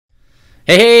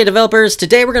Hey developers,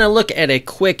 today we're going to look at a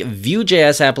quick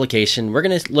Vue.Js application. We're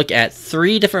going to look at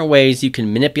 3 different ways you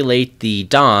can manipulate the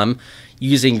DOM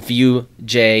using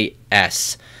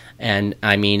Vue.Js. And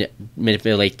I mean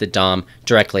manipulate the DOM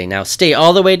directly. Now stay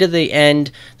all the way to the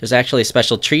end. There's actually a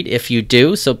special treat if you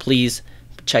do, so please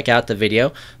check out the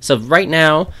video. So right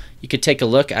now you could take a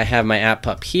look. I have my app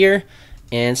up here.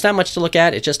 And it's not much to look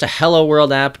at. It's just a Hello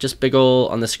World app, just big ol'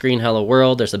 on the screen Hello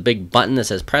World. There's a big button that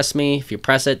says press me. If you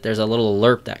press it, there's a little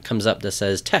alert that comes up that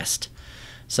says test.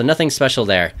 So nothing special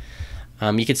there.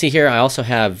 You can see here I also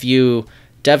have Vue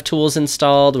DevTools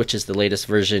installed, which is the latest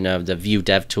version of the Vue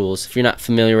DevTools. If you're not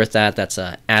familiar with that, that's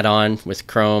an add-on with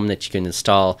Chrome that you can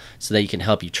install so that you can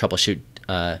help you troubleshoot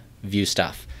Vue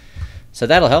stuff. So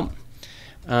that'll help.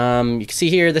 You can see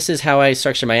here, this is how I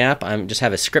structure my app. I just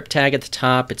have a script tag at the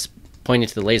top. It's pointing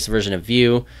to the latest version of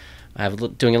Vue. I'm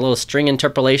doing a little string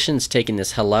interpolation. It's taking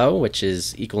this hello, which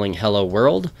is equaling hello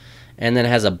world, and then it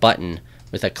has a button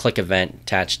with a click event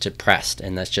attached to pressed,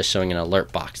 and that's just showing an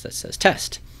alert box that says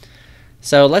test.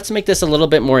 So let's make this a little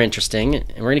bit more interesting,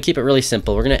 and we're going to keep it really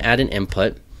simple. We're going to add an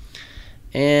input,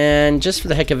 and just for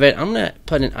the heck of it, I'm going to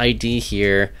put an ID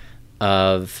here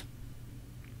of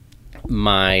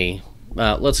my,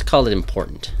 let's call it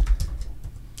important.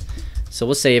 So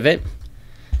we'll save it.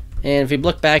 And if we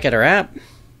look back at our app,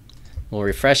 we'll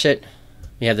refresh it.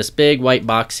 We have this big white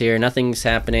box here. Nothing's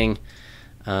happening.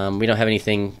 We don't have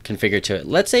anything configured to it.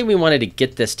 Let's say we wanted to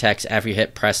get this text after you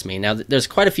hit press me. Now, there's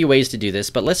quite a few ways to do this,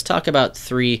 but let's talk about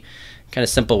 3 kind of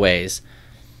simple ways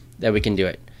that we can do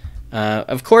it.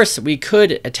 Of course, we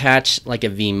could attach like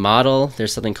a vModel.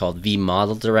 There's something called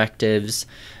vModel directives.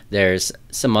 There's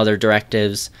some other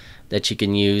directives that you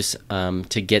can use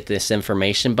to get this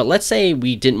information. But let's say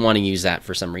we didn't want to use that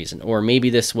for some reason, or maybe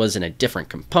this was in a different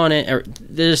component, or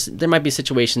there might be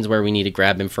situations where we need to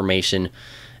grab information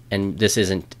and this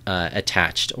isn't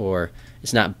attached or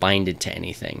it's not binded to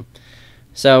anything.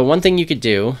 So one thing you could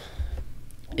do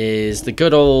is the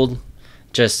good old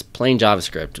just plain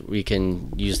JavaScript. We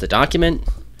can use the document,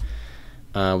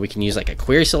 we can use like a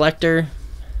query selector,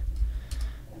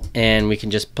 and we can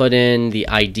just put in the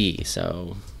ID.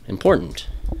 So important,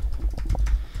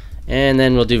 and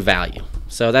then we'll do value.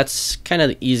 So that's kind of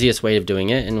the easiest way of doing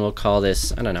it, and we'll call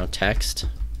this, I don't know, text,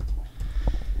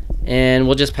 and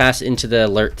we'll just pass into the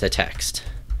alert the text.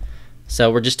 So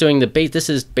we're just doing the this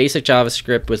is basic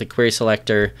JavaScript with a query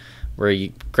selector where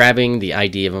you grabbing the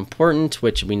ID of important,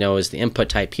 which we know is the input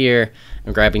type here,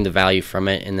 and grabbing the value from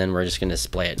it, and then we're just going to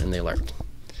display it in the alert.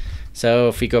 So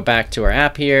if we go back to our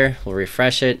app here, we'll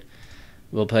refresh it,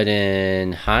 we'll put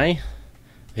in hi,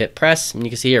 hit press, and you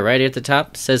can see here right at the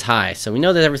top says hi. So we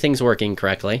know that everything's working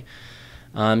correctly.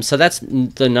 So that's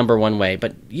the number 1 way,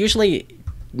 but usually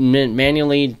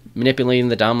manually manipulating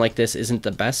the DOM like this isn't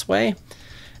the best way.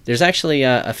 There's actually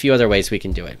a few other ways we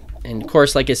can do it. And of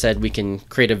course, like I said, we can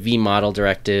create a vModel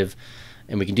directive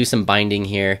and we can do some binding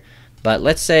here. But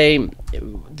let's say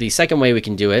the second way we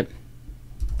can do it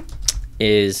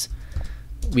is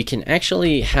we can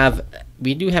actually have,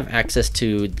 we do have access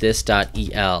to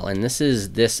this.el, and this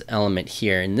is this element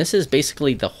here, and this is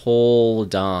basically the whole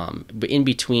DOM in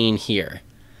between here.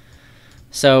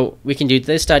 So we can do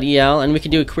this.el, and we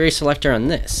can do a query selector on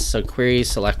this. So query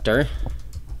selector,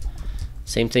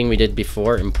 same thing we did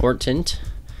before, important,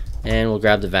 and we'll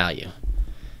grab the value.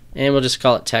 And we'll just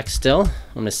call it text still.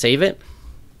 I'm going to save it.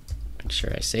 Make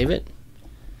sure I save it.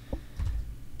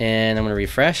 And I'm going to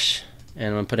refresh, and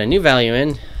I'm going to put a new value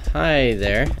in. Hi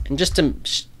there. And just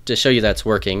to show you that's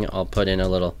working, I'll put in a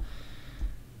little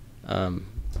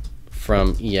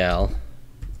from EL,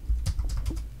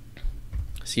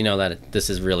 so you know that this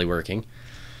is really working.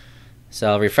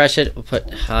 So I'll refresh it, we'll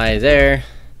put hi there,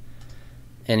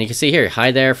 and you can see here,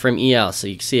 hi there from EL. So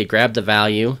you can see it grabbed the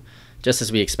value just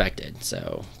as we expected.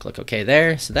 So click OK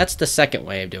there. So that's the second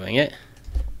way of doing it.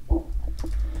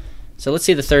 So let's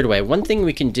see the third way. One thing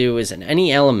we can do is in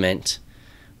any element,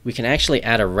 we can actually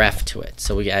add a ref to it.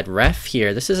 So we add ref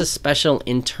here. This is a special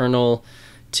internal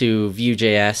to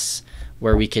Vue.js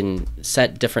where we can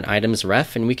set different items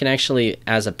ref, and we can actually,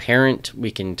 as a parent,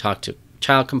 we can talk to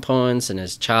child components, and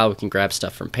as child we can grab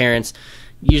stuff from parents.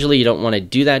 Usually you don't want to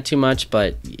do that too much,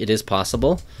 but it is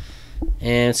possible.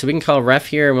 And so we can call ref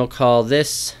here, and we'll call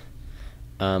this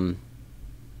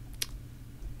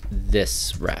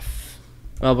this ref.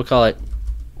 Well, we'll call it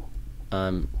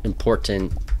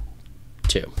important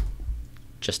 2,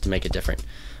 just to make it different.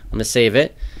 I'm going to save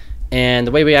it, and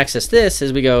the way we access this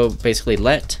is we go basically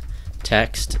let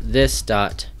text this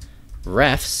dot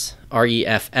refs,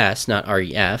 refs, not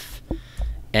ref,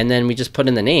 and then we just put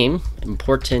in the name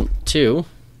important 2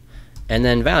 and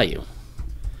then value.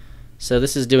 So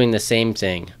this is doing the same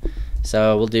thing.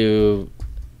 So we'll do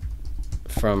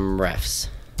from refs.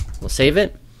 We'll save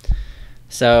it.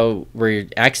 So we're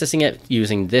accessing it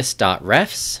using this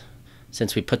 .refs,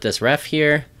 since we put this ref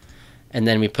here, and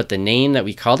then we put the name that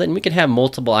we called it, and we can have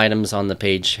multiple items on the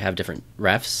page have different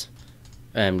refs,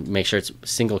 and make sure it's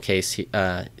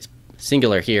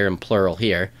singular here and plural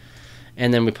here,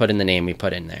 and then we put in the name we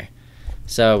put in there.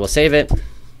 So we'll save it.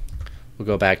 We'll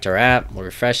go back to our app. We'll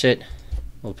refresh it.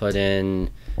 We'll put in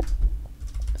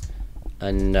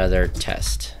another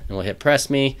test, and we'll hit press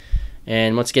me.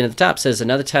 And once again at the top says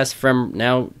another test from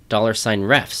now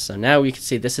 $refs. So now we can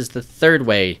see this is the third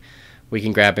way we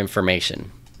can grab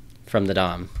information from the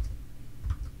DOM.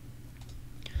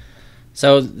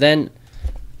 So then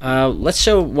let's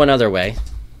show one other way.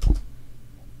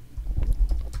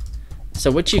 So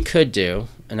what you could do,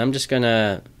 and I'm just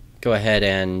gonna go ahead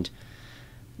and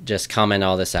just comment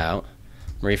all this out,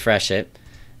 refresh it,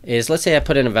 is let's say I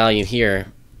put in a value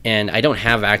here and I don't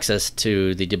have access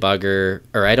to the debugger,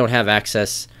 or I don't have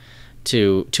access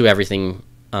to everything.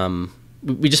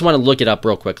 We just want to look it up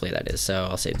real quickly, that is. So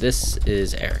I'll say this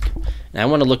is Eric, and I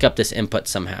want to look up this input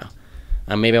somehow.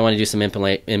 Maybe I want to do some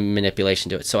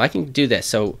manipulation to it. So I can do this.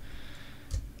 So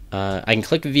I can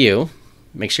click View,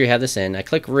 make sure you have this in. I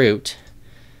click Root,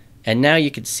 and now you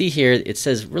can see here, it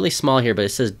says really small here, but it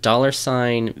says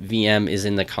 $VM is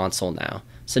in the console now.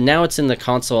 So now it's in the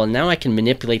console, and now I can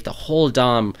manipulate the whole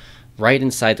DOM right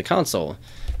inside the console,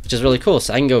 which is really cool.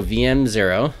 So I can go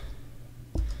VM0.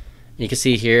 You can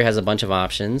see here it has a bunch of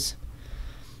options.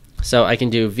 So I can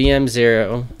do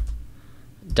VM0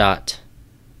 dot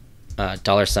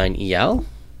 $EL,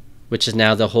 which is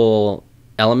now the whole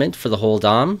element for the whole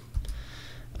DOM.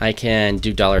 I can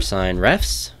do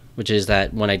 $refs, which is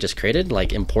that one I just created,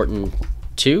 like important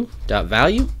to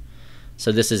 .value.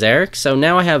 So this is Eric. So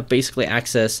now I have basically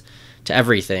access to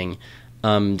everything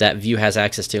that Vue has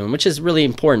access to, and which is really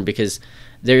important because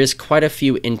there is quite a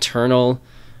few internal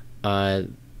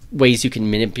ways you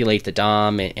can manipulate the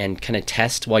DOM and kind of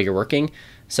test while you're working.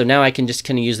 So now I can just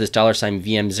kind of use this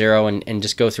 $VM0 and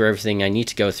just go through everything I need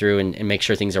to go through and make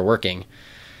sure things are working.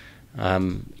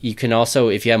 You can also,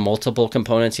 if you have multiple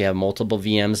components, you have multiple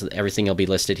VMs, everything will be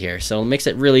listed here. So it makes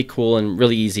it really cool and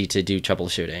really easy to do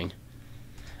troubleshooting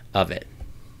of it.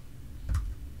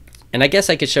 And I guess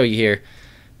I could show you here.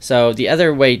 So the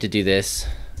other way to do this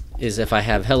is if I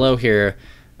have hello here,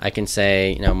 I can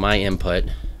say, you know, my input.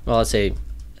 Well, let's say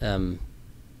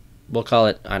we'll call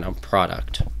it, I don't know,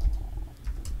 product,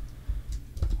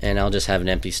 and I'll just have an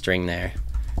empty string there.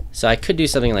 So I could do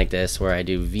something like this where I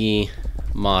do v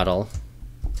model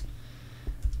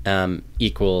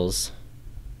equals,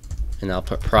 and I'll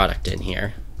put product in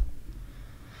here.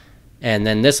 And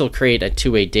then this will create a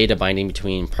two-way data binding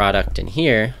between product and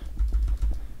here.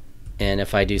 And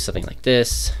if I do something like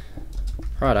this,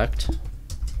 product,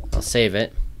 I'll save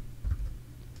it.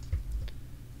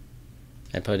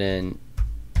 I put in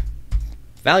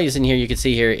values in here. You can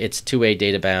see here it's two-way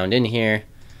data bound in here.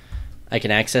 I can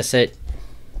access it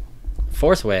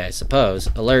fourth way, I suppose,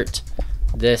 alert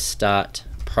this dot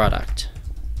product.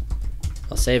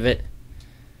 I'll save it.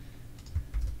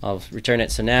 I'll return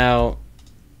it. So now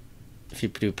if you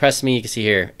do press me, you can see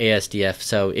here ASDF,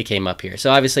 so it came up here.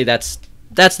 So obviously that's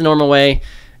the normal way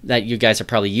that you guys are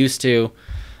probably used to.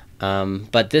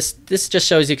 But this just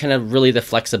shows you kind of really the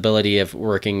flexibility of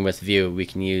working with Vue. We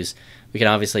can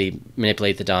obviously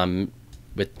manipulate the DOM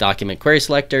with document query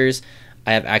selectors.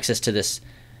 I have access to this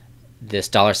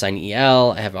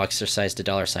 $EL. I have access to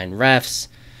 $refs.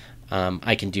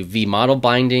 I can do V model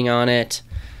binding on it.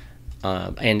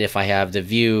 And if I have the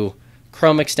Vue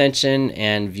Chrome extension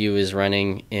and Vue is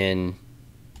running in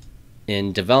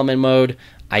development mode,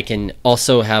 I can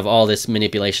also have all this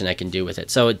manipulation I can do with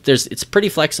it. So it's pretty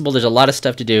flexible. There's a lot of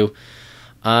stuff to do.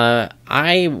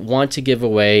 I want to give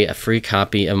away a free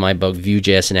copy of my book,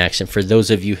 Vue.Js in Action, for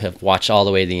those of you who have watched all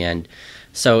the way to the end.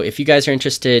 So if you guys are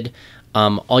interested,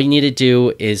 all you need to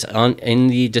do is in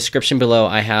the description below,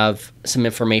 I have some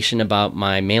information about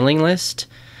my mailing list,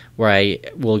 where I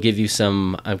will give you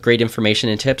some great information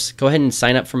and tips. Go ahead and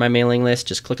sign up for my mailing list.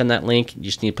 Just click on that link. You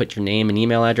just need to put your name and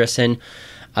email address in.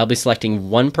 I'll be selecting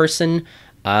one person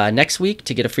next week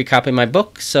to get a free copy of my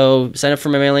book. So sign up for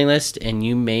my mailing list and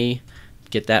you may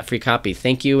get that free copy.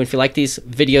 Thank you. And if you like these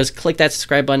videos, click that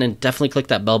subscribe button and definitely click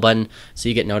that bell button so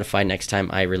you get notified next time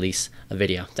I release a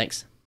video. Thanks.